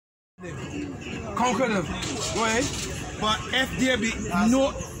Conquer them. Go ahead. But if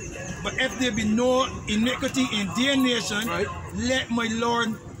there be no iniquity in their nation, right, let my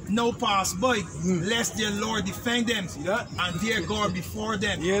Lord now pass by, lest their Lord defend them. See that? And their God before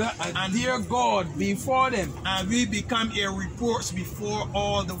them. Yeah, and their God before them. And we become a reproach before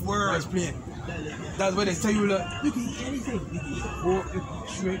all the world. That's plain. That's what they tell you. Look, you can eat anything.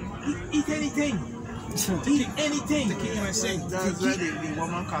 Eat anything. Eat anything. To keep him safe. That's where the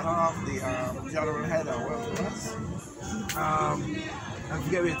woman cut off the general head or what it was. I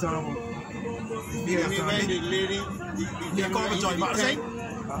forget what you're talking about. You call me Johnny Baptist?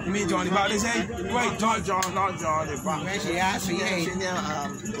 You mean Johnny Baptist? Right, John, not John. The Baptist. She asked me,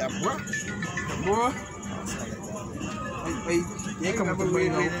 the boy. They come up with me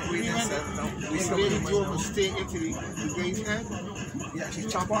now. We drove a stake into the guy's head. Yeah, she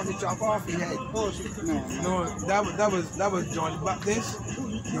chop off the head. Oh, no, that was Johnny Baptist.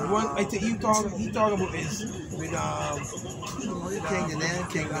 The one I think he talking about is with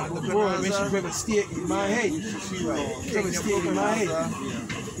King the boy when she grab a stake in my head. Grab a stake in my head.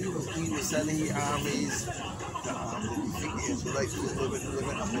 He was selling the armies. The Israelites was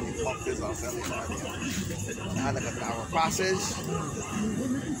living up in the pockets or selling out there. I had like a power process.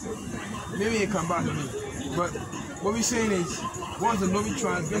 Maybe it come back to me. But what we're saying is, once the movie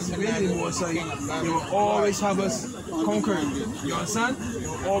transgresses anymore, so they will always have us conquered. You understand? They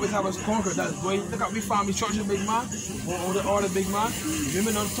will always have us conquered. That's why, look at we family church, the big man, all the big man,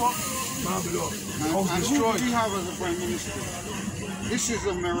 women on top, man below. House destroyed. Who do we have as a prime minister? This is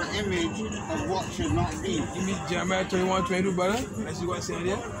a mirror image of what should not be. You mean Jeremiah 31:22, brother? That's what you saying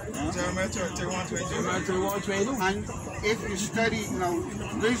there? Jeremiah 31:22. Jeremiah 31:22. And if you study,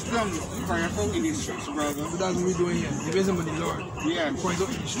 wisdom prayerful in the streets, brother. But that's what we're doing here. The wisdom of the Lord. Yeah. Points out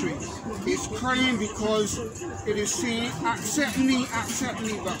in the streets. It's crying because it is saying, accept me,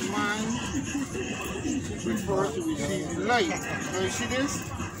 but man prefers to receive light. Now you see this?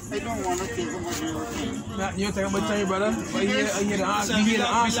 I don't want to think about your thing. You don't think about time, brother? But I hear the answer. You hear the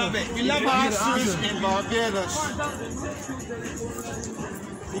answer. We love pastors in Barbados.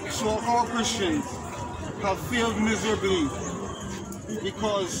 So-called Christians have failed miserably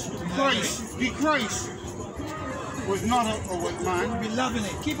because the Christ was not a white man. We loving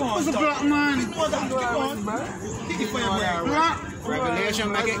it. Keep on. He was a black man. Keep on. Black.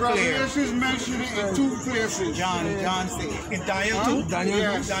 Revelation make it clear. Revelation mentioned it in 2 places. John said. In Daniel 2?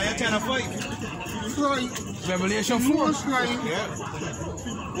 Daniel 10:5. Christ. Revelation 4. Was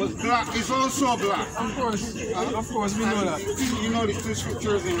black. It's also black. Of course, we know that. You know the 2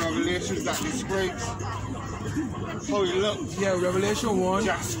 scriptures in Revelations that describes how he looks. Yeah, Revelation 1.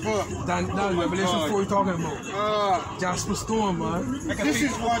 Jasper. That's Revelation 4 we're talking about. Jasper Storm, man. This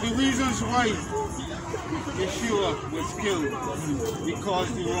is one of the reasons why Yeshua was killed. Because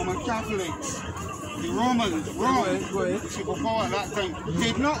the Roman Catholics, the Romans, superpower at that time,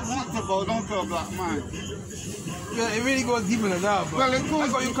 did not want to bow down to a black man. Yeah, it really goes deeper than that, but well, it goes,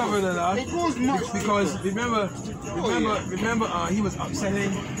 I got you covered in that. It goes much because remember, he was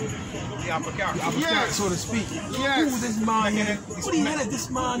upsetting the apocrypha, so to speak. Yes. Who this man here? What he had at this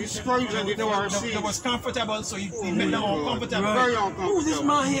man? That was comfortable, so he made them uncomfortable. Right. Very uncomfortable. Who's this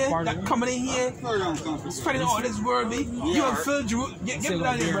man here that coming in here? Very uncomfortable. Spreading all this word, me. You have filled Jerusalem. Get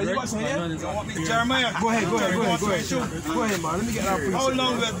down here, bro. You want something here? Jeremiah. Go ahead, man. Let me get that for you. How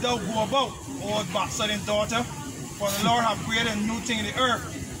long will thou go about, O backsliding daughter? For the Lord hath created a new thing in the earth.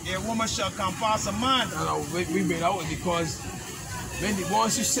 A woman shall compass a man. No, we made out because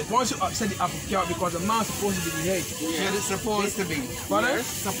once you upset the apocrypha, because a man's supposed to be the head. Yeah, it's supposed to be. But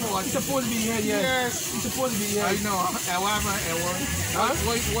yes, he's supposed to be the head, yeah. Yes. He's supposed to be the head. I know.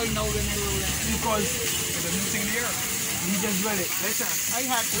 Why know the name? Because it's a new thing in the earth. He just read it. Listen to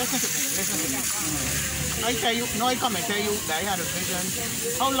me. I tell you, I come and tell you that I had a vision.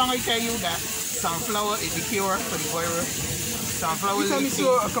 How long I tell you that sunflower is the cure for the virus? Sunflower. You told me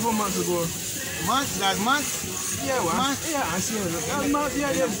so a couple months ago. Months? Last month? Yeah, well, months? Yeah, I see it. Last month,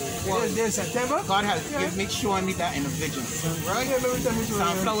 yeah, there's September. God has shown me that in a vision. Right? Yeah, let me tell you.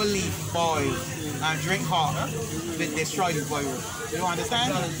 Sunflower leaf boil and drink hot. It destroys the virus. You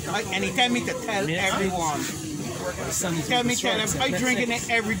understand? And he tell me to tell everyone. Tell me, I drinking it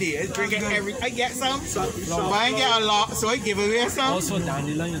every day. I drink it I get some, but I get a lot, so I give away some. Also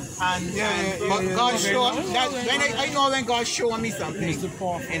dandelion. But God showed that when I know when God showed me something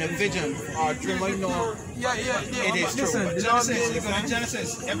in a vision or dream, I know it is true.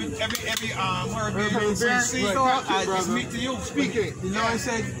 Genesis, every word is speak to you. Speak it. The Lord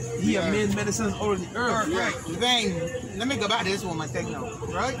said He had made medicines over the earth. Right. Then let me go back to this woman thing now.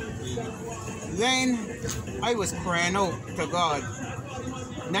 Right. Then I was crying out to God.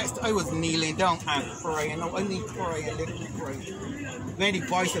 Next, I was kneeling down and praying. I need prayer, little prayer. When the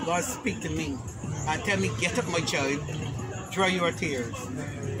voice of God speak to me and tell me, get up, my child, dry your tears.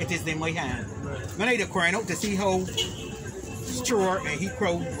 It is in my hand. When I was crying out to see how Stuart and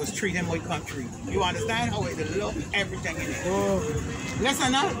Heathrow was treating my country. You understand how it love everything in it.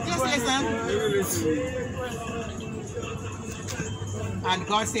 Listen now, just listen. And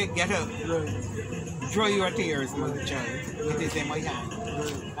God said, get up. Dry your tears, my child. It is in my hand.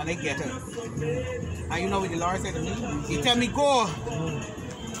 And I get up. And you know what the Lord said to me? He tell me, go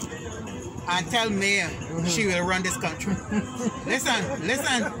and tell Mayor she will run this country. Listen.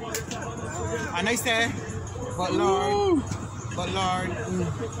 And I said, but Lord,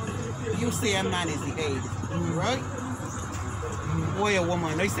 you say a man is the head, right? Boy, a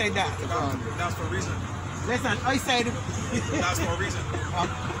woman. I said that. That's for a reason. Listen, I said, that's for a reason.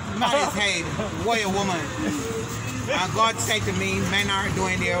 Man is head, boy, a woman. And God said to me, men aren't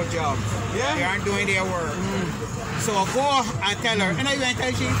doing their job. Yeah. They aren't doing their work. So I go and tell her, and I went and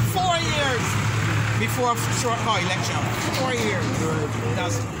tell she 4 years before short election. 4 years.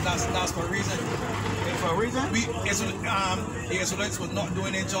 That's for a reason. For a reason? The Israelites was not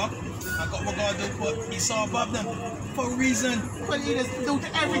doing their job. And God, what God did, but He saw above them for a reason. But He just do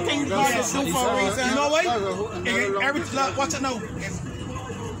everything God does do for a reason. You know what? Watch it now.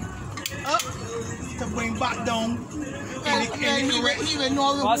 Up to bring back down. He will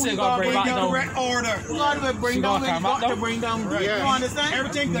know God bring down correct order. God will bring down when He got to bring down. Right. You understand?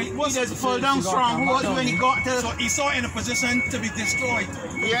 Everything He just pull down strongholds when He got to. So He saw in a position to be destroyed.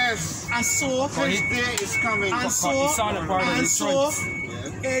 Yes. And so His day is coming. And so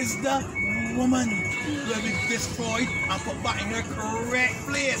is the woman will be destroyed and put back in her correct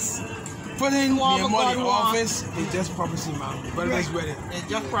place. Putting the money office is just prophecy, man. But let's read it. It's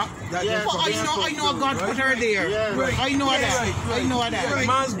just prophecy. I know God put her there. Yeah. Right. I know that. I know that.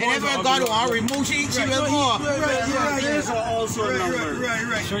 And if God want to remove she will go. Her days are also numbered.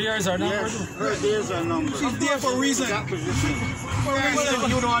 Right. Sure yours are numbered? Yes, her days are numbered. She's there for a reason. That position.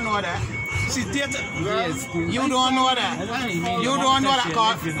 You don't know that. She's there to... You don't know that. You don't know that.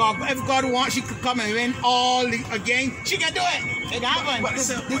 If God wants, she could come and win all again. She can do it. It happens.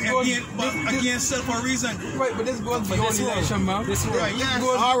 But again, still for a reason. Right, but this goes beyond the election, man. Right, yes.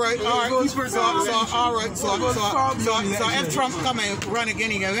 All right. So if Trump come and run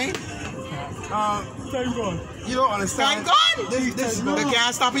again, he can win? You don't understand. Thank God. They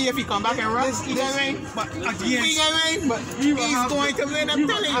can't stop him if he come back and run. He can win. But again, he can win. But he's going to win. I'm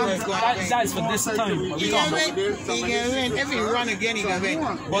telling you, he's going to win. That's for this time. He can win. He can win. If he run again, he can win.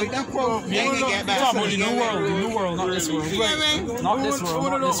 But then he get back. Talking about the new world, not this world. He can win. Not this world.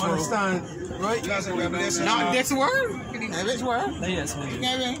 Not this world. Understand, right? Not this world. This world. Yes, He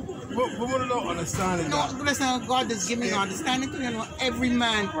can win. But what do not understand is that. No, listen, God just give me understanding to every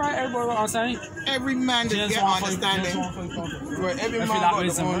man. Right, everybody understanding. Every man just get understanding. Right, every man got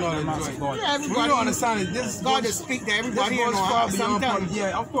their own knowledge. Right. Yeah, What you don't understand is this. God just speak to everybody. This goes far beyond sometimes. politics.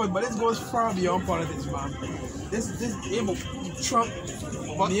 Yeah, of course, but this goes far beyond politics, man. This Trump.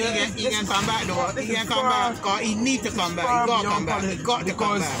 But he can come back though. He can come back. Because he need to come back. He got to come back. He got to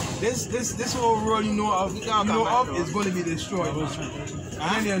come back. This whole world you know of is going to be destroyed.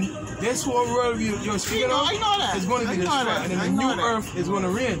 And then this whole world you're speaking of is going to be destroyed. And then the new earth is going to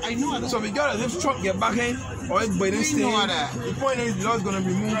reign. I know that. So regardless if Trump get back in or if Biden stay in, the point is the Lord's going to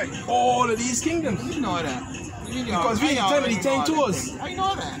remove all of these kingdoms. You know that. Because we determine the 10 toes. I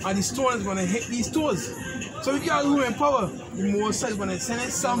know that. And the stone is going to hit these toes. So if you are who in power, the most is going to send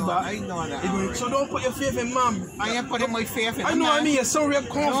it some back. I know that. So don't put your faith in man. I ain't putting my faith in I know, I mean, it's so real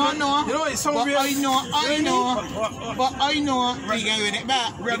confident. No. You know, it's so but real. I know. But I know he can win it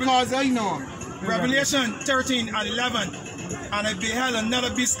back. Because I know. Revelation 13 and 11. And I beheld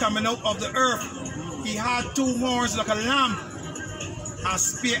another beast coming out of the earth. He had 2 horns like a lamb, and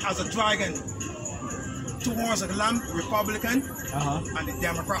spake as a dragon. 2 horns like a lamb, Republican, and the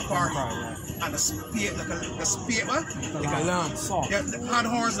Democrat Party. And the spear like a lamb. Yeah, had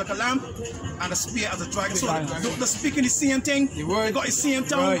horns like a lamb, and the spear as a dragon. So they're speaking the same thing. They got the same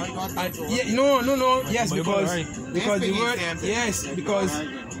tongue. Right. No. Yes, because the word. Yes, because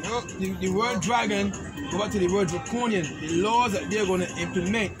the word dragon. Go back to the word draconian. The laws that they're going to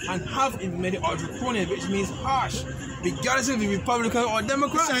implement and have implemented are draconian, which means harsh. Regardless if you're Republican or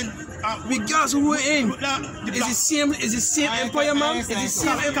Democrat, regardless of who we're in, it's the same empire, man. It's the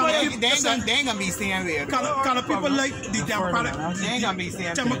same empire. They ain't gonna be staying there. Kind of people like the Democratic. They ain't gonna be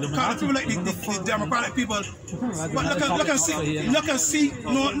staying there. Kind of people like the Democratic people. But look and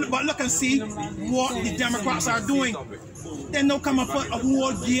see what the Democrats are doing. They're not coming for a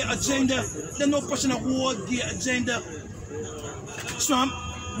world gear agenda. They're not pushing a world gear agenda. Trump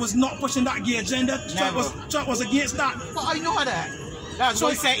was not pushing that gay agenda. Trump was against that. But I know that. That's why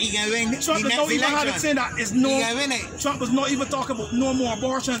I said he can win Trump the is next not even having election. saying that. It's no. He can win it. Trump was not even talking about no more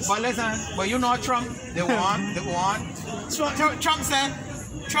abortions. But listen, but you know Trump, they want. Trump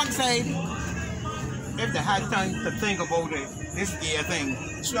said, if they had time to think about it, this gay thing.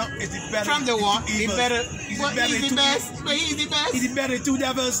 Trump is the better. Trump the one. He's better. He's He's the best. But he's the best. He's the better than two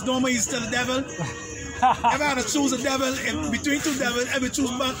devils. Normally he's still a devil. If I had to choose a devil between two devils, I would choose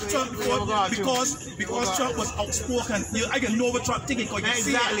Trump because Trump was outspoken. I can know what Trump thinking because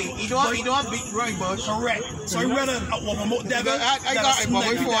you Exactly. see it. He don't beat right, but Correct. So he rather promote devil. I got it, but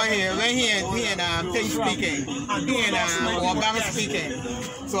before here, when he and thing speaking, he and Obama speaking.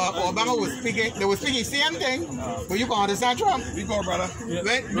 So Obama was speaking, they were speaking same thing, but you can understand Trump. You go, brother.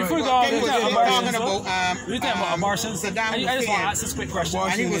 Before we go, talking about abortions. Saddam I just want to Hussein. ask this quick question.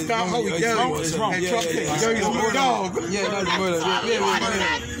 And he was talking how he does. It's wrong. And Trump said, "You're a dog." Yeah, that's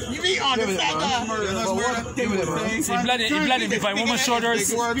murder. You be honest, that guy. But what thing was saying? He bled it if a woman's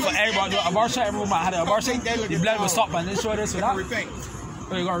shoulders for everybody. Abortion, every woman had an abortion. The blood was stopped on his shoulders for that.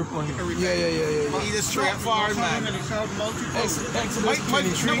 Oh, you got to report him. Yeah. He's a straightforward man. When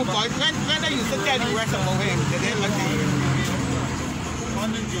they used to tell the rest about him, they didn't like to hear him.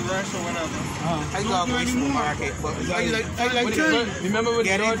 London, Duress, or whatever. I got away from the market, but I like to Remember when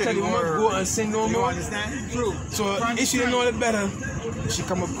the Lord tell you go and sin no you more? understand? True. So if she didn't know it better, she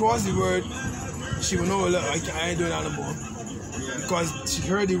come across the word, she will know, look, I ain't doing that no more. Because she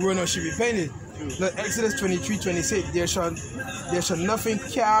heard the word and she repented. Like Exodus 23:26, there shall nothing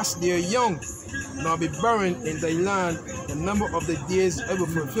cast their young, nor be buried in thy land, the number of the days ever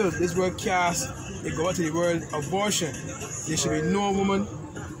fulfilled. This word cast, it go back to the word abortion. There should be no woman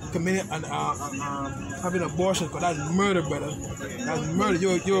committing and having abortion, because that's murder, brother. That's murder.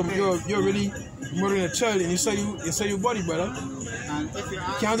 You're really murdering a child and you sell your body, brother. And if you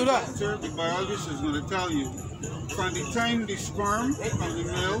ask Can't do that. the doctor, the biologist is going to tell you, from the time the sperm from the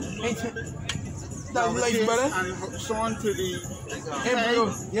male That's life, brother. and so on to the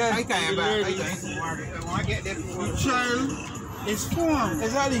Embryo, yeah. I can't buy it. the child is formed.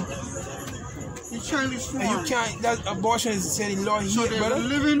 Exactly. The child is And you formed. can't, that abortion is saying law So here, there's a brother.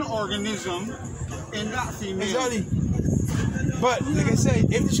 living organism in that female. Exactly. But like I said,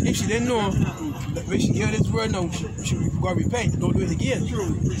 if she didn't know, that when she hear this word now, she got to repent. Don't do it again.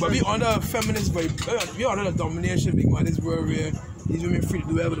 True. But we under feminist, we under the domination. Big man, this word where these women free to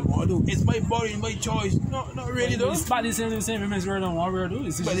do whatever they want to do. It's my body, it's my choice. Not really though. It's about the same women's word on what we're doing.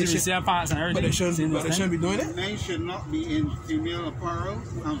 It's But the they same parts and everything. But they shouldn't be doing it. Men should not be in female apparel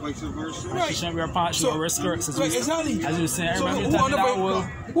and vice versa. She shouldn't wear pants, she should wear skirts. Exactly. As you were saying, So everybody who was under talking that will.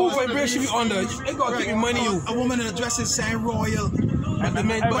 who vibration be under? It got to keep your money you. A woman in a dress is saying royal. And the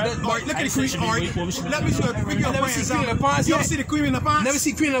men, but Alright, look at the queen. Alright, let me show you. never see queen in the pants You yet. ever see the queen in the pants? Never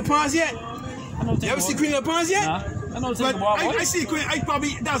see queen in the pants yet. You ever see queen in the pants yet? Nah, I know But I see the queen. I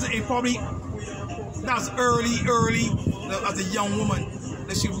probably that's early as a young woman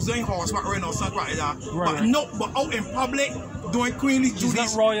that she was doing horseback riding or something like that. Right. But out in public doing queenly duties. She's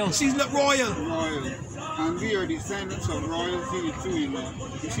not royal. She's not royal. Royal. And we are descendants of royalty too, you know.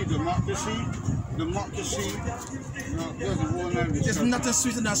 You see democracy, there's a whole lot of There's stuff. nothing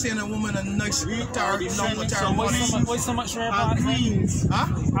sweeter than seeing a woman in a nice money. What's so much rare about Queens. Huh?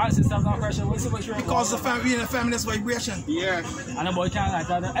 Ask yourself that question. What's so much rare Because of being a feminist vibration. Yes. And the boy can't like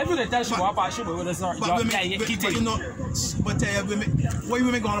that. Every day that she go up, she will with us. But women, but you know, women, why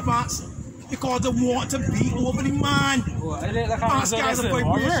women go on the pants? Because they want to be over the man. Pants carries a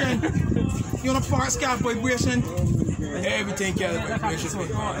vibration. You know, pants carry vibration. Everything carries vibration.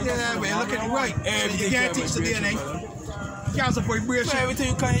 Yeah, man, look at it right. You can't teach the DNA. Carries a vibration. Everything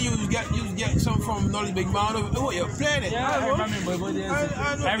you can use, you get something from Knowledge Big Man. Oh, you're playing it. Yeah, I remember,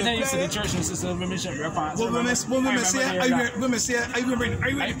 but everything you see the church and sister women should wear pants. What women say, I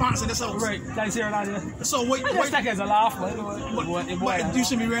wear pants in this house. Right, guys here and there. So wait, I just think it's a laugh, but you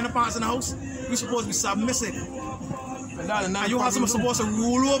should be wearing the pants in the house. You're supposed to be submissive. And your husband is supposed to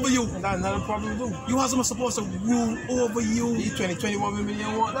rule over you. That's not a problem too. Your husband is supposed to rule over you. These 2021 women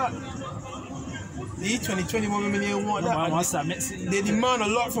don't want that. These 2021 women don't want that. They demand a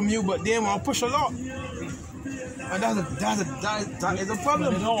lot from you, but they want to push a lot. And that is a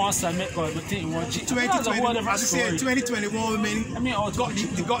problem. They don't want to submit, but they think you want cheat. 2020, as I said, 2021 women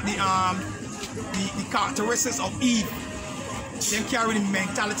got the characteristics of Eve. They carry the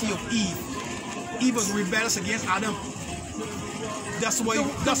mentality of Eve. Eve was rebellious against Adam. That's why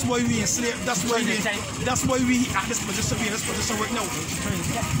we enslaved. That's why we at this position. We in this position right now.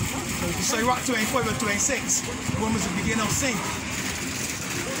 So Rock 24 and 26, woman's the beginning of sin.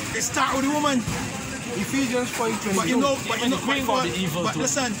 It starts with the woman. Ephesians 5:22. But you know, but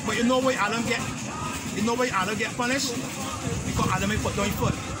listen, but you know why Adam get punished? Because Adam ain't put down his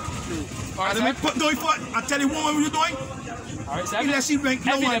foot. Adam ain't put down his foot. I tell you woman what you're doing. Alright, so He lets you rank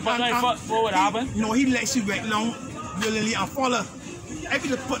long what would happen? No, he lets you rank long, willingly and follow. If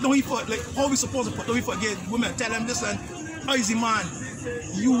you put down his foot, like how we supposed to put down his foot again, women tell them listen, easy man,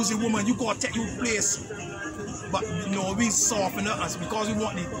 use a woman, you gotta take your place. But you know, we soften us because we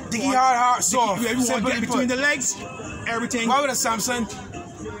want the Diggy hard, soft. We want to get between the legs, everything. Why would a Samson?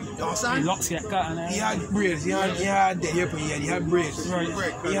 You understand? Locks get cut and He had braids. He had dead hair, but he had braids.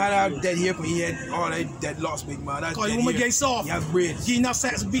 Right. He had dead hair, but he had all that dead locks, big man. Because the woman gets soft. He had braids. He not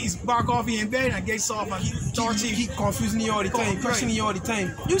sex beat his bark off in bed and get soft and Keep confusing you all the time, questioning you all the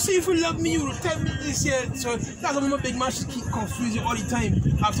time. You see, if you love me, you tell me this here. So that's why my big man should keep confusing all the time.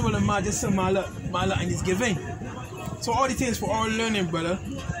 After all the man just said my luck and he's giving. So all the things for all learning, brother.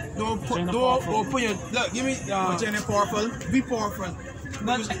 Don't put your look. Give me. Jenny powerful. Be powerful.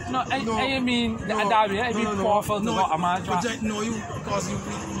 But I mean be powerful to what a man try. No, you because you.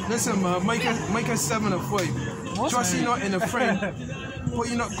 Listen, man. Micah 7:5. Trust you not in a friend. Put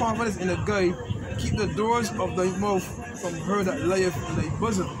you not confidence in a guy. Keep the doors of thy mouth from her that lieth in thy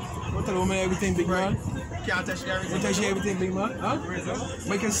bosom. Don't tell a woman everything, big man. Can't touch everything. Don't touch everything, big man. Huh?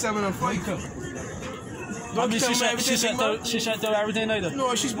 Micah 7:5. I mean, she shouldn't tell everything either.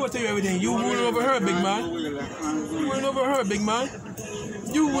 No, she's supposed to tell you everything. You ruling over her, big man. You ruling over her, big man.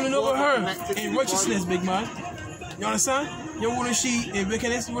 You ruling over her in righteousness, big man. You understand? You're ruling she in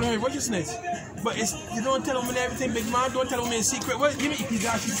wickedness, you ruling her in righteousness. But you don't tell women everything, big man. Don't tell women in secret. Well, give me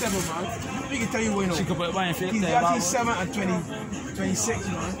Ecclesiastes 7, man. We can tell you what you know. She could put it by Ecclesiastes 7:26,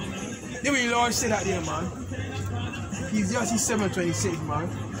 man. Then when the Lord say that there, man. Ecclesiastes 7:26, man.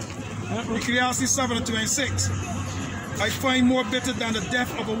 Ecclesiastes 7:26. I find more bitter than the death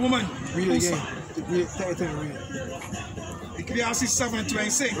of a woman. Read it again. Read it. Ecclesiastes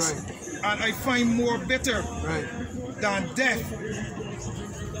 7:26. Right. And I find more bitter than death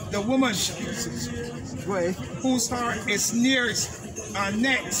the woman whose heart is snares and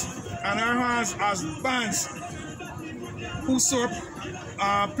nets, and her hands as bands. Whoso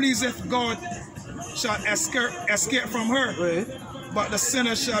pleaseth God shall escape from her. Right. But the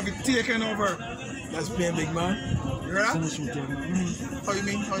sinner shall be taken over. That's plain, big man. You hear that? How you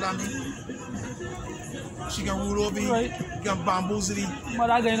mean? How that mean? She can rule over you. Right. You can bamboozle you. But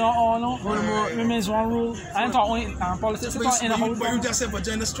I don't know. Remains one rule. I ain't talking politics. I'm talking in the whole. But you just said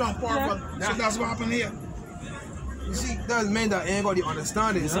Virginia strong, powerful. Yeah. So that's what happened here. You see, that's men that ain't got the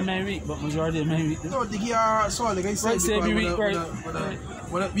understanding. It's a man week, but majority of men week. No, the gear saw like I said, Right, say every week, right.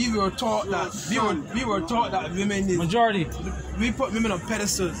 When we were taught that women is Majority. we put women on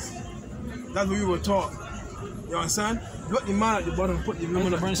pedestals. That's what we were taught. You understand? Put the man at the bottom, put the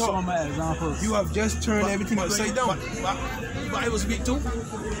women at the top. Examples. You have just turned everything upside down. But I was weak too.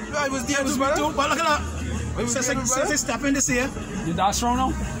 I was there too, But look at that. I was Since they step in this here, Did that strong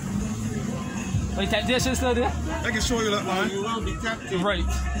now? Wait, temptation still there? I can show you that, man. You will be tempted. Right.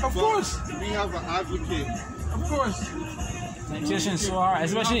 Of course. We have an advocate. Of course. Temptation so hard.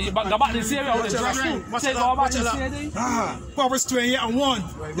 Especially go back this area. Watch it out. Proverbs 28:1.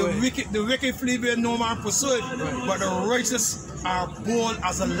 The wicked flee where no man pursued, but the righteous are bold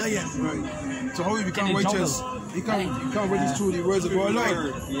as a lion. Right. So how we become righteous? You can't righteous through the words of our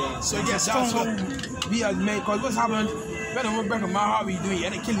Lord. So you get That's how stronger. we as men, because what's happened, when I went back in my heart, we doing, he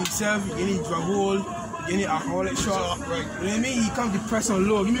had to kill himself, he need drug hole, he need alcoholic shot. Right. You know what I mean? He comes depressed and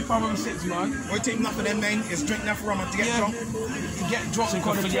low. Give me Proverbs 6, man. What you take enough of them men is drink enough rum to get drunk. To get drunk, So you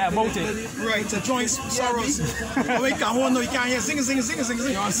can forget about it. Right, to join sorrows. Oh, you can't hold no, you can't hear sing. Sing. But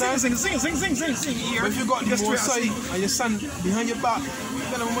if you got the more side and your son behind your back,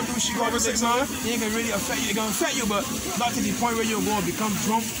 then I'm gonna do what she got to say, man. It ain't gonna really affect you. It's gonna affect you, but not to the point where you're going to become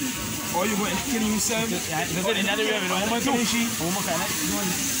drunk or you're going to kill yourself. Because in that area, the woman too. The woman can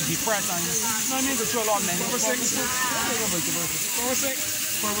depressed on you. No, I mean, it's a lot of men. Proverbs 6.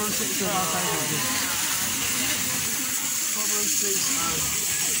 Proverbs 6 and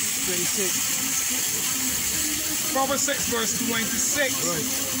 26. Proverbs 6 verse 26. Right.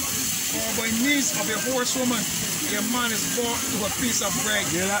 For by means of a horsewoman, a man is brought to a piece of bread.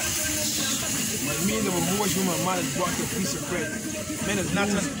 You hear that? By means of a horsewoman, man is brought to a piece of bread. Men is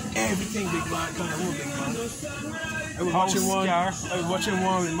losing everything, big man. Kind of big man. I was watching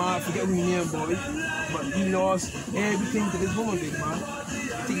one with man, I forget who he named, boy. But he lost everything to this woman, big man. I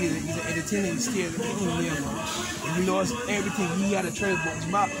think he's an entertainer, he's scared. I forget who he named, man. And he lost everything. He had to trade box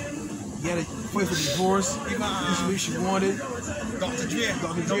back. He had to fight for divorce. She wanted. Dr. Dre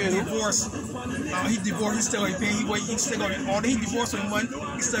divorced. He divorced. He still got paying. He still got all. He divorced with money.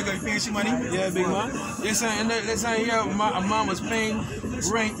 He still got paying she money. Yeah, big man. Yes, and let's say a mom was paying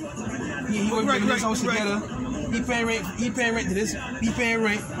rent. He was paying this house together. He paying rent. He paying rent to this. He paying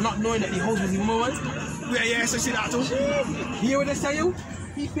rent, not knowing that the house was the woman. Yeah, so see that too. You hear what they tell you?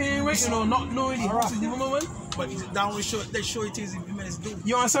 He paying rent, not knowing the house is the woman. But that will show. They show it is the minutes do.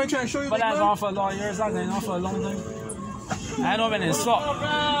 You understand? Trying to show you. But that's on for a lot of years. That's on for a long time. I know when it stop.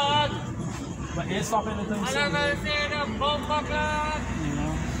 But it's stopping the thing. You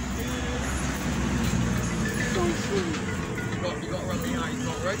know. You got run behind,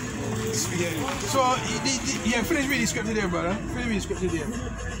 right? Yeah. So finish reading the scripture there, brother. Finish reading the scripture there.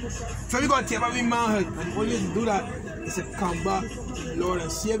 So we got to take about manhood, and the only way to do that is to come back to the Lord and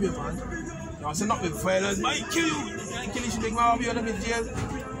Savior, man. I said not with violence, but I kill you. I kill you, she make my hobby on the jail.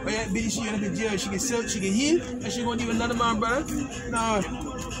 But yeah, beat she on the jail, she can heal, and she gonna give another man, brother. Nah,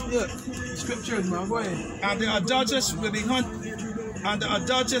 yeah, scriptures, man, go ahead. And the adulteress will be hunt, and the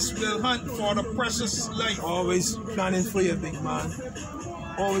adulteress will hunt for the precious life. Always planning for you, big man.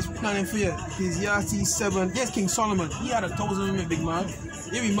 Always planning for you. Ecclesiastes 7. Yes, King Solomon, he had 1,000 women, big man.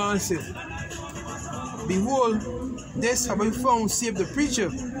 Every man said, behold, this have I found, save the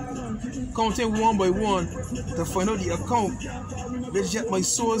preacher. Counting one by one to find out the account which yet my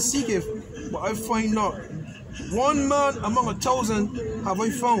soul seeketh, but I find not. One man among 1,000 have I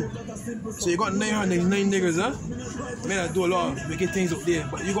found. So you got 999 niggas, huh? Man, I do a lot of wicked things up there,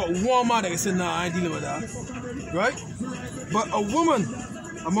 but you got one man that can say, nah, I ain't dealing with that, right? But a woman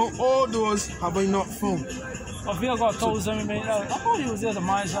among all those have I not found. I feel got 1,000 women. I thought he was there to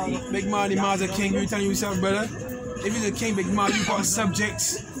manage that. Big man, the man's a king. You telling yourself, brother? If he's a king, big man, you got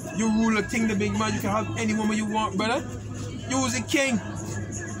subjects. You rule a king, the big man. You can have any woman you want, brother. You was a king,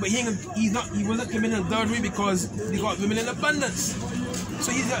 but he wasn't committing adultery because he got women in abundance.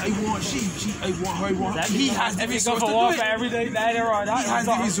 So he's like, I want I want her, I want her. He has every go for warfare every day. He has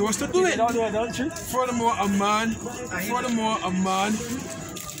the resource to do it. Furthermore, a man,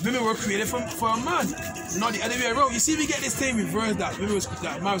 women were created for a man, not the other way around. You see, we get this thing reversed that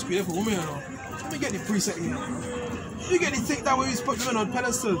man was created for women. Let me get the precept here. You get the thing that way we put women on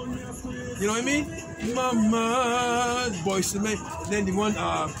pedestal. You know what I mean? Mama, boys to me. Then the one,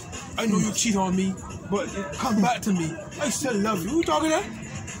 I know you cheat on me, but come back to me. I still love you. Who talking there?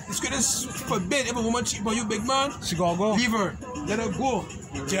 It's going to forbid if a woman cheat on you, big man. She gonna go. Leave her. Let her go.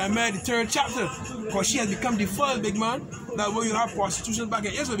 Jeremiah, the 3rd chapter. Because she has become defiled, big man. That way you have prostitution back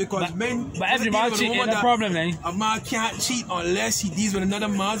in Israel because men. But every man cheat ain't a problem, then. A man can't cheat unless he deals with another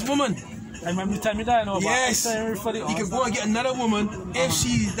man's woman. I remember you telling me that, yes, he can go and get another woman if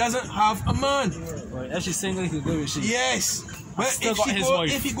she doesn't have a man. Right. If she's single, he can go with she. Yes. But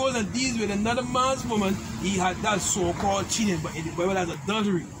if he goes and deals with another man's woman, he had that so-called cheating, but in the Bible that's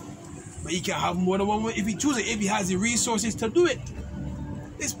adultery. But he can have more than one woman if he chooses, if he has the resources to do it.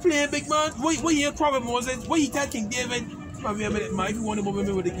 It's plain, big man. What your problem was? What you tell King David? If you wanted more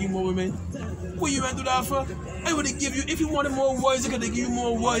women, would they give you more women? What you went to that for? I would give you, if you wanted more wives, they could give you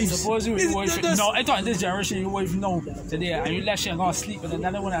more wives. Suppose you no, I thought in this generation your wife know today and you let she go sleep with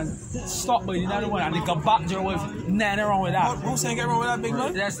another one and stop with another one and they come back to your wife. Nothing wrong with that. Who's saying get wrong with that, big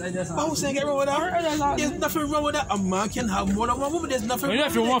man? Who's saying get wrong with that? There's nothing wrong with that. A man can have more than one woman. There's nothing wrong with that.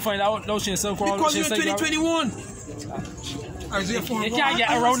 If you want to find out, don't she yourself because you're in 2021. Isaiah 4:1. You can't get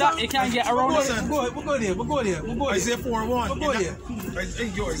around that. You can't get around that. We'll go there. Isaiah 4:1. We'll go there.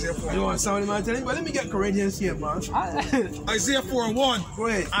 Isaiah 4:1. You want somebody man telling me? But let me get Corinthians here, man. Isaiah 4:1. Go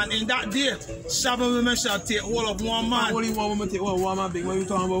ahead. And in that day, 7 women shall take hold of one man. Only one woman take hold of one man, big. What are you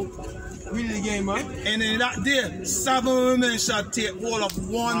talking about? Read it again, man. And in that day, 7 women shall take hold of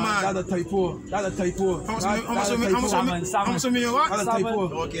one man. That's a typo. That's a typo. How much women you want? That's a typo.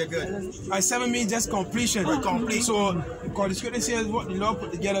 Okay, good. 7 means just completion. Complete. So, because the scripture says what the Lord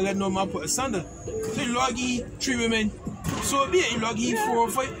put together, let no man put asunder. So the Lord give 3 women. So be it, the Lord give 4 or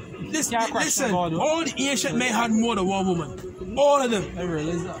 5. Listen, all the ancient men had more than one woman. All of them. I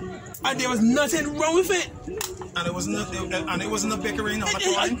realize that. And there was nothing wrong with it. And it wasn't a bickering or a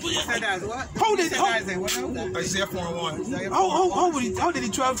crime. How did Isaiah 4:1. How did the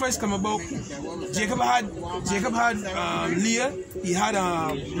 12 tribes come about? Jacob had Leah, he had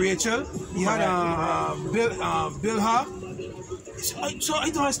Rachel, he had Bilhah. So I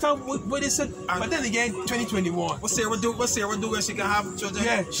don't understand what they said. But then again, 2021. What Sarah do when she can have children?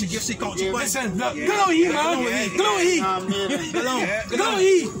 Yeah, she gives she country. Listen, look, go on here, man. Go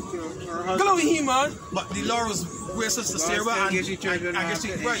on here, man. But the Lord was gracious to Sarah and she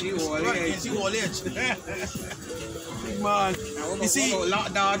old age. man. You see,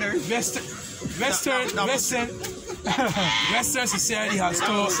 Western society has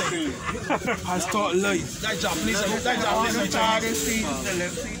taught life. That Japanese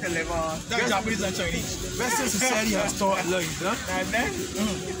and Chinese. Western society has taught life, huh?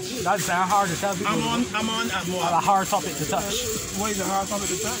 That's hard to tell people. I'm on a hard topic to touch. What is a hard topic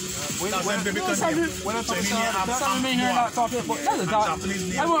to touch? When I'm talking about I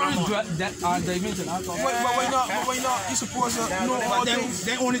won't dive into that. But why not? You supposed to know all things.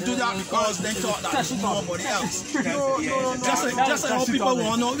 They only do that because they thought that nobody else. No. Just like how people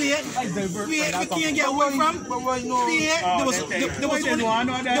want to know we can't get away from. But why not?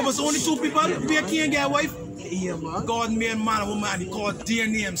 There was only two people we can't get away from. Yeah, man. God made man and woman and he called their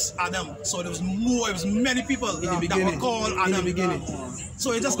names Adam. So there was many people that were called Adam. In the beginning.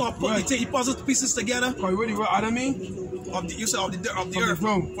 So he just gonna put the puzzle pieces together. What Adam mean? Of the earth.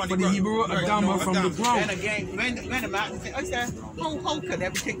 From the Hebrew Adam from the ground. And again, when the man said, I said, how could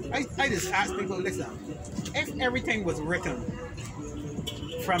everything? I just ask people, listen, if everything was written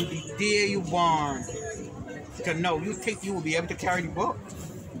from the day you born to know, you think you will be able to carry the book?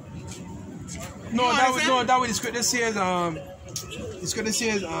 No, that way the scripture says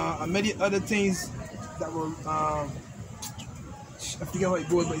many other things that were I forget how it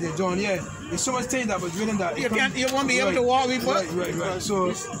goes, but it's John, yeah. There's so much things that was written that you won't be able to walk with book. Right.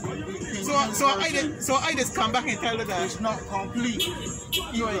 So I just come back and tell her that it's not complete.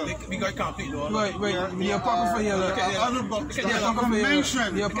 We got complete though. Right. The Apocrypha here. Other books that are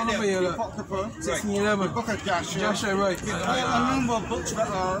mentioned. The Apocrypha here. 1611. The book of Joshua. Joshua, right. A number of books that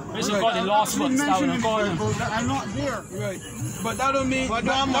are the lost books that are not there. Right. But that don't mean. But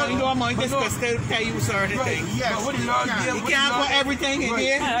don't mind this can still tell you certain things. Yes. But what the Lord gave, You can't put everything in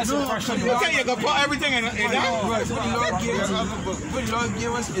there. That's the first thing. You can put everything in that. Right. What the Lord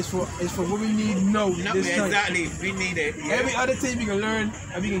gave us is for what we need now. Exactly. We need it. Yeah. Every other thing we can learn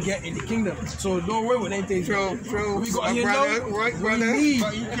and we can get in the kingdom. So don't worry with anything. True. We got here brother, now. right, We brother. need.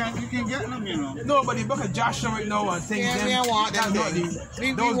 But you can get them, you know. No, but the book of Joshua right now and things. Yeah, we don't want them things.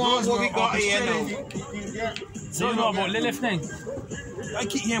 We want what we got here now. So you know about Lilith thing? I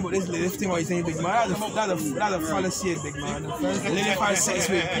keep hearing about this Lilith thing while you're saying big man. That's a fallacy, big man. Lilith has sex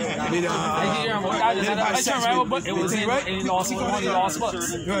with. I keep hearing about that. I can't remember, but it was in one of the lost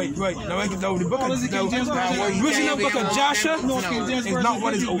books. Right. Now the book of the original book of Joshua is not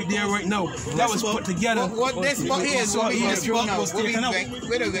what is out there right now. That was put together. What this book is, what this book was taken out.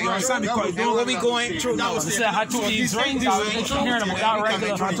 Where we going through now? They said I had 2 E's, right? I keep hearing about that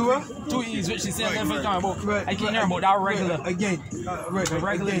regular. 2 E's, which she said every time about. I keep hearing about that regular. Again, regular.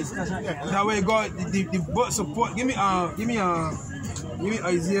 That way, God, the book support. Give me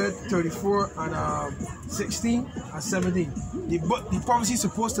Isaiah 34 and 16 and 17. The prophecy is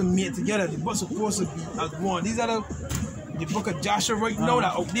supposed to meet together. The book supposed to be as one. These are the book of Joshua right now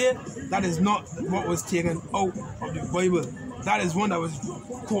that out there. That is not what was taken out of the Bible. That is one that was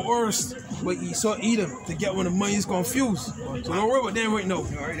coerced by Esau Edom to get when the money is confused. So don't worry about them right now.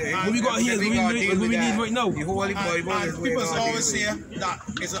 What we got here is what we need right now. The Holy Bible is people always say that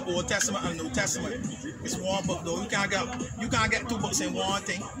it's an Old Testament and New Testament. It's one book though. You can't get 2 books in one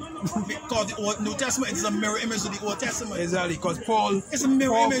thing. Because the New Testament is a mirror image of the Old Testament. Exactly, because Paul it's a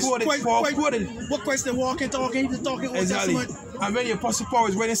mirror image. Paul quoted. What Christ they walking, talking Old Testament. And when the Apostle Paul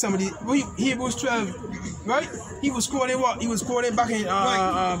was writing somebody, Hebrews 12, right? He was quoting what? He was quoting back in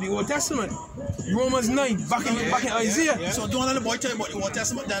the Old Testament. Romans 9, back in Isaiah. Yeah. So don't let the boy tell you about the Old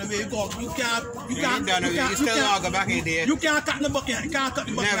Testament. Then you go. You can't go back in there. You can't cut the book in. You can't cut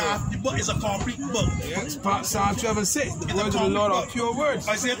the book in half. The book is a complete book. Yeah. Psalm 12 and 6. The words of the Lord are pure words.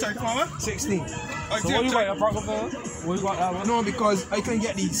 Isaiah 34, 16. So what you got, what you got that one? No, because I couldn't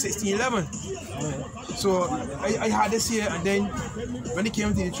get the 1611. So I had this here, and then when it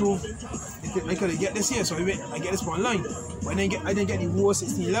came to the truth, I couldn't get this here, so I get this online. But I didn't get the whole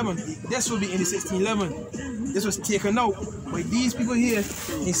 1611. This will be in the 1611. This was taken out by these people here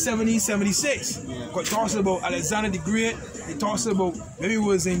in 1776. It talks about Alexander the Great. It talks about maybe it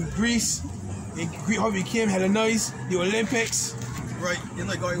was in Greece. In Greece, how it became Hellenized, the Olympics. Right.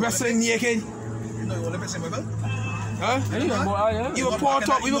 Wrestling naked. You know the Olympics in Bible? Huh? You were part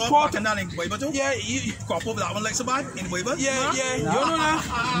of. We were part of. Yeah, you crop over that one like so bad in the Bible. Yeah. You don't know that?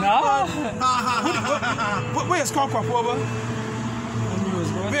 No. Where's crop over?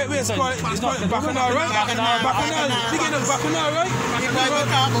 Where's called? It's called Bacchanal, right? Bacchanal. Speaking of Bacchanal, right?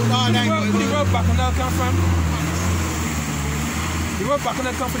 Where the word Bacchanal come from? The word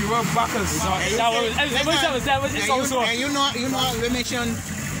Bacchanal come from the word Bacchus. And you know, we mentioned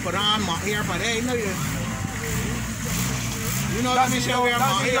Quran here, but hey, no, you You know what I mean? Show where I'm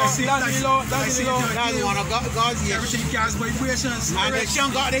That's the law. That's one of God's ears. Everything carries vibrations. And the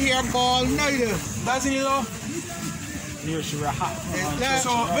chunk got the hair ball neither. That's the law. Here she hot. So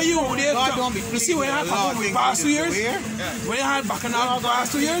when you were there, God don't be you see when I had back over the past 2 years? When I had back in the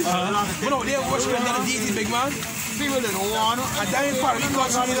past 2 years? When out there worshiping another deity, big man? People that don't want to. And that ain't part of the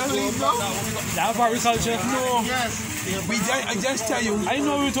culture either. That part of culture? No. I just tell you. I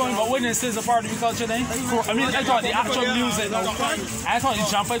know we were talking about witnesses a part of the culture then. I mean, I thought the actual music now. I thought the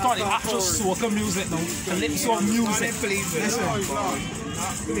jump, I thought the actual soca music now. The calypso music. Listen.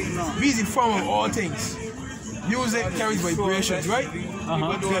 Music form of all things. Music carries vibrations, right?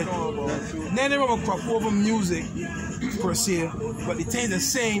 Good. Then never crop over music per se, but the thing they're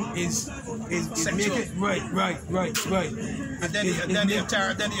saying is make it right. And then the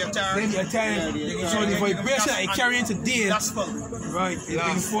attire. So the vibration I carry into day, right, it's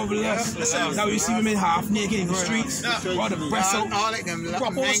been formless. Now you see women half naked in the streets, all the breasts out. All like them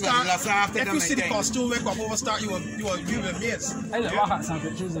Crop over start. after If them. you see the costume when crop over start, you will miss. I like WAHAWAH some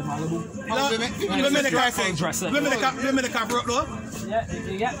pictures in Malibu. Women the cover up though. Yeah,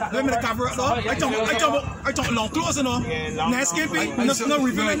 you get that. Women the cover up though. I talk long clothes you know. Nice skimpy. No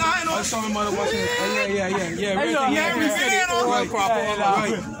revealing now you know. I saw my mother watching it. Yeah. I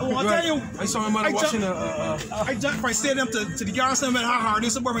want to tell you. I saw my mother watching I jumped from stadium to the garrison and how hard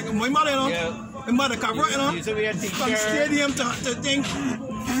this suburban. My mother, you know. My mother cover you know. From stadium to thing.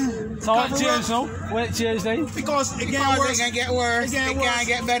 So what changed now? What changed then? Because it Because worse. it can get worse. It can't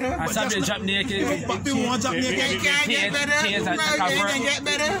get better. And somebody jump naked. People want to jump naked. It can't get better. It can get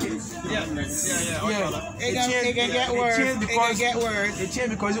better. It can get worse. It can get worse. It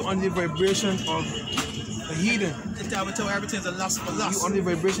changed because you're under the vibration of a heathen. I would tell everything's a lust for lust. You're under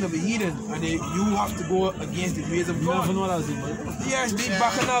the vibration of a heathen, and then you have to go against the ways of You never God. know what I was doing. Yes, big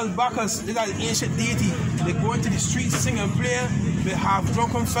bacchanals, Bacchus, they got an ancient deity. They go into the streets, sing and play. They have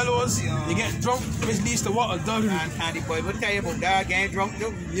drunken fellows. They get drunk, which leads to what? Adultery. And the boy will tell you about dog getting drunk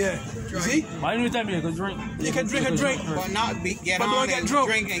too. Yeah. You see? Why don't you tell me you can drink? You can drink a drink. But not get But on don't get and drunk.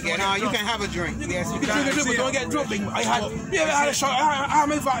 drink and get on. You can have a drink. Yes, You can drink a drink, but don't get drunk. I had a shot. I had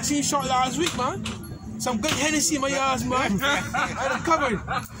my vaccine shot last week, man. Some good Hennessy in my ass, man. I had it covered. You know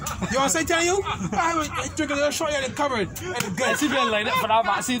what I'm saying? Tell you? I drink a little shot, I had it covered. I had it good. See, feel like that for that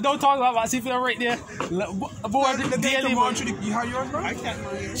vaccine. Don't talk about vaccine. Feel right there. Boy, The daily. you had yours, bro? I took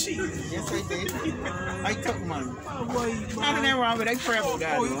mine. Yes, I did. I took mine. Oh, boy. Nothing wrong with it. I pray about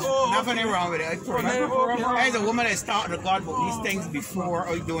that. Nothing wrong with it. I pray. There's a woman that started to God about these things before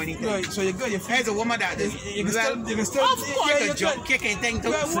I do anything. Right, so you're good. There's a woman that is. You can still. Of course, you're a joke good. kicking thing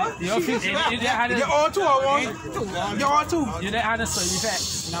too. You're all two or one? You're all two. You didn't have so you fat.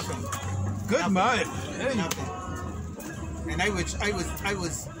 Nothing. Good man. Hey. Nothing. And I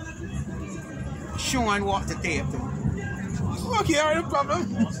was showing what to tape to. Okay, all right, no problem.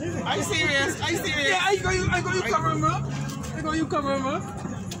 I'm serious. Yeah, I got you cover him up.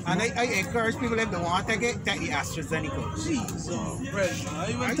 And I encourage people if they want to take the AstraZeneca. Jeez, right.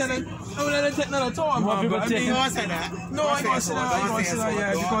 I even tell them, I wouldn't take none at all, man. But I mean, You want to say that? no, I don't say that,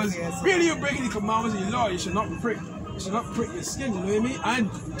 yeah, because really you're breaking the commandments of the law. You should not prick your skin, you know what I mean? And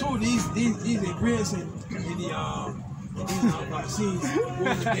two these ingredients in the vaccines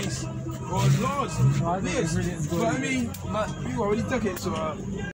goes against God's laws. Yes. But I mean, you already took it, so